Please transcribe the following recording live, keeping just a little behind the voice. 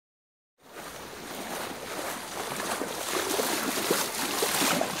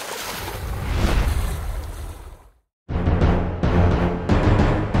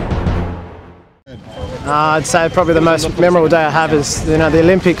I'd say probably the most memorable day I have is the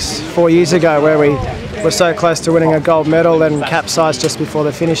Olympics 4 years ago, where we were so close to winning a gold medal and capsized just before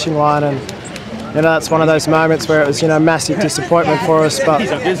the finishing line. And that's one of those moments where it was massive disappointment for us, but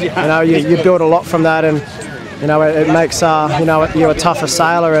you build a lot from that, and it makes you a tougher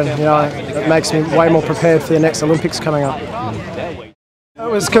sailor, and it makes me way more prepared for the next Olympics coming up.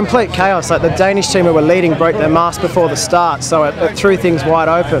 It was complete chaos. Like, the Danish team who were leading broke their mast before the start, so it threw things wide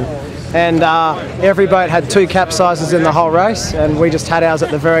open. And every boat had 2 capsizes in the whole race, and we just had ours at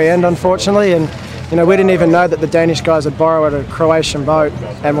the very end, unfortunately. And we didn't even know that the Danish guys had borrowed a Croatian boat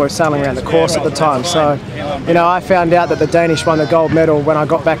and were sailing around the course at the time. So, I found out that the Danish won the gold medal when I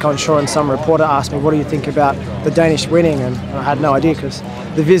got back on shore, and some reporter asked me, "What do you think about the Danish winning?" And I had no idea, because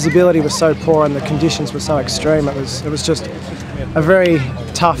the visibility was so poor and the conditions were so extreme. It was just a very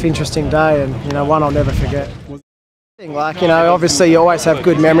tough, interesting day, and one I'll never forget. Like, obviously you always have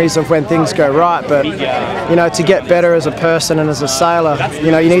good memories of when things go right, but to get better as a person and as a sailor,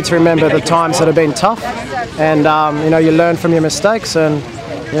 you need to remember the times that have been tough, and you learn from your mistakes, and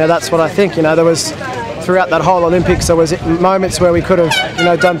that's what I think. There was, throughout that whole Olympics, there was moments where we could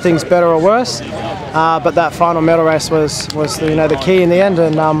have done things better or worse, but that final medal race was the key in the end,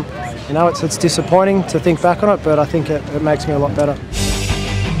 and it's disappointing to think back on it, but I think it makes me a lot better.